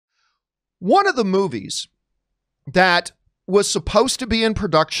One of the movies that was supposed to be in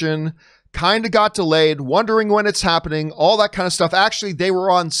production, kind of got delayed, wondering when it's happening, all that kind of stuff. Actually, they were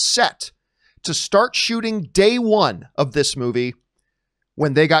on set to start shooting day one of this movie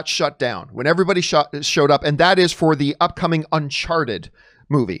when they got shut down, when everybody showed up, and that is for the upcoming Uncharted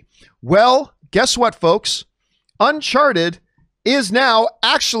movie. Well, guess what, folks? Uncharted is now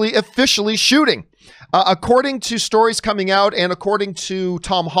actually officially shooting. According to stories coming out and according to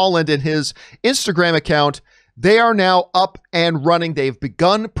Tom Holland and his Instagram account, they are now up and running. They've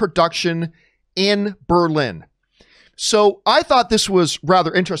begun production in Berlin. So I thought this was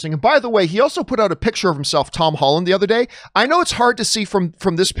rather interesting. And by the way, he also put out a picture of himself, Tom Holland, the other day. I know it's hard to see from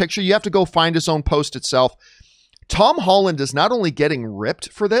this picture. You have to go find his own post itself. Tom Holland is not only getting ripped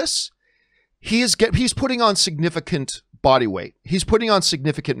for this, he's putting on significant body weight. He's putting on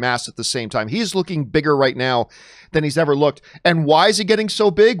significant mass at the same time. He's looking bigger right now than he's ever looked. And why is he getting so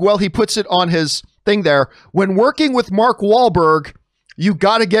big? Well, he puts it on his thing there. When working with Mark Wahlberg, you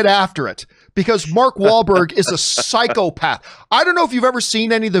got to get after it, because Mark Wahlberg is a psychopath. I don't know if you've ever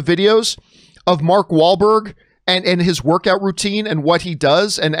seen any of the videos of Mark Wahlberg and his workout routine and what he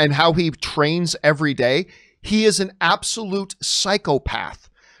does and how he trains every day. He is an absolute psychopath.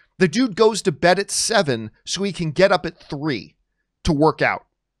 The dude goes to bed at 7 so he can get up at 3 to work out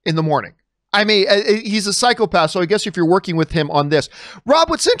in the morning. I mean, he's a psychopath. So I guess if you're working with him on this, Rob,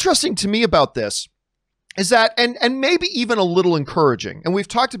 what's interesting to me about this is that, and maybe even a little encouraging, and we've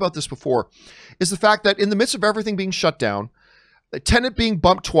talked about this before, is the fact that in the midst of everything being shut down, Tenet being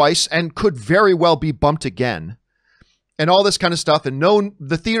bumped twice and could very well be bumped again, and all this kind of stuff, and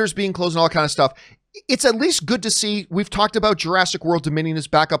the theaters being closed and all that kind of stuff, it's at least good to see. We've talked about Jurassic World Dominion is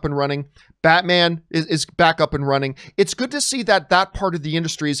back up and running. Batman is back up and running. It's good to see that that part of the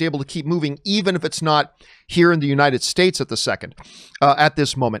industry is able to keep moving, even if it's not here in the United States at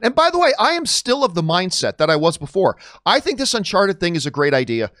this moment. And by the way, I am still of the mindset that I was before. I think this Uncharted thing is a great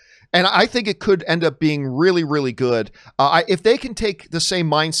idea. And I think it could end up being really, really good. If they can take the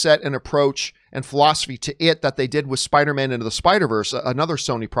same mindset and approach and philosophy to it that they did with Spider-Man Into the Spider-Verse, another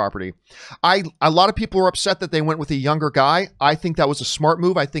Sony property. A lot of people were upset that they went with a younger guy. I think that was a smart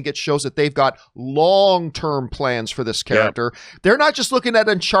move. I think it shows that they've got long-term plans for this character. Yeah. They're not just looking at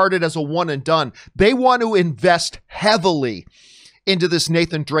Uncharted as a one and done. They want to invest heavily into this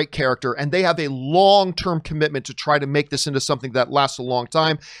Nathan Drake character, and they have a long-term commitment to try to make this into something that lasts a long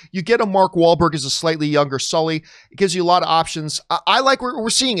time. You get a Mark Wahlberg as a slightly younger Sully. It gives you a lot of options. I like what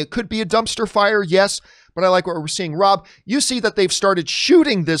we're seeing. It could be a dumpster fire, yes, but I like what we're seeing. Rob, you see that they've started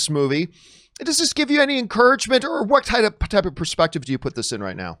shooting this movie. Does this give you any encouragement, or what type of perspective do you put this in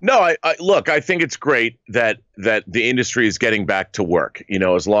right now? No, look, I think it's great that the industry is getting back to work. You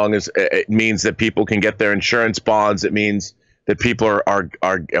know, as long as it means that people can get their insurance bonds, it means that people are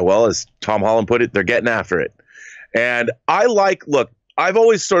well, as Tom Holland put it, they're getting after it. And I've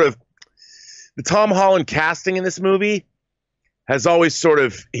always the Tom Holland casting in this movie has always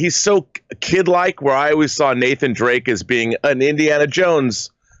he's so kid-like, where I always saw Nathan Drake as being an Indiana Jones,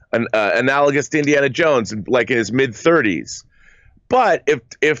 analogous to Indiana Jones, like in his mid-30s. But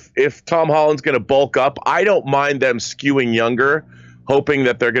if Tom Holland's going to bulk up, I don't mind them skewing younger, hoping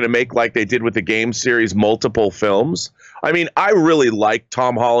that they're going to make, like they did with the game series, multiple films. I mean, I really like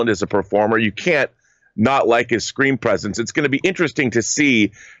Tom Holland as a performer. You can't not like his screen presence. It's going to be interesting to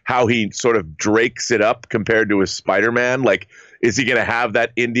see how he sort of drakes it up compared to his Spider-Man. Like, is he going to have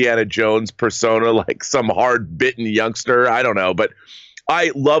that Indiana Jones persona, like some hard-bitten youngster? I don't know. But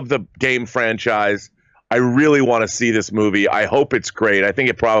I love the game franchise. I really want to see this movie. I hope it's great. I think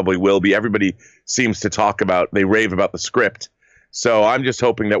it probably will be. Everybody seems to rave about the script. So I'm just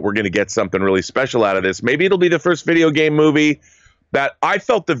hoping that we're going to get something really special out of this. Maybe it'll be the first video game movie that I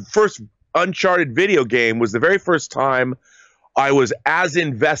felt the first Uncharted video game was the very first time I was as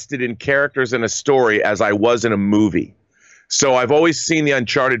invested in characters and a story as I was in a movie. So I've always seen the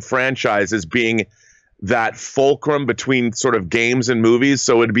Uncharted franchise as being that fulcrum between sort of games and movies.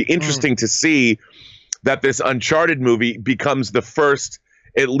 So it'd be interesting to see that this Uncharted movie becomes the first,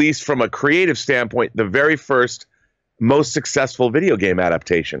 at least from a creative standpoint, the very first most successful video game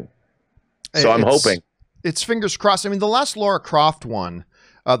adaptation. So I'm hoping. It's fingers crossed. I mean, the last Lara Croft one,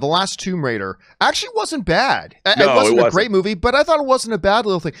 the last Tomb Raider, actually wasn't bad. It wasn't a great movie, but I thought it wasn't a bad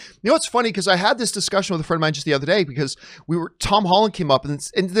little thing. You know, it's funny because I had this discussion with a friend of mine just the other day, because Tom Holland came up, and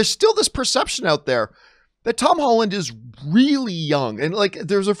there's still this perception out there that Tom Holland is really young. And like,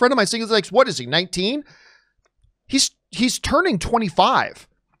 there's a friend of mine saying, like, what is he, 19? He's turning 25.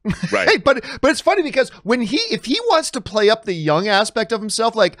 Right. But it's funny because if he wants to play up the young aspect of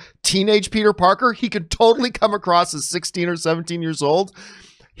himself, like teenage Peter Parker, he could totally come across as 16 or 17 years old.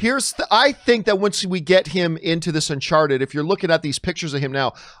 I think that once we get him into this Uncharted, if you're looking at these pictures of him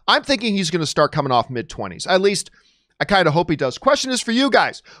now, I'm thinking he's going to start coming off mid-20s. At least I kind of hope he does. Question is for you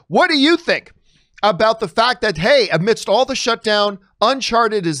guys. What do you think about the fact that, hey, amidst all the shutdown,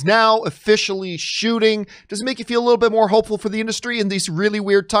 Uncharted is now officially shooting? Does it make you feel a little bit more hopeful for the industry in these really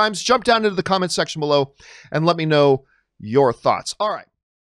weird times? Jump down into the comment section below and let me know your thoughts. All right.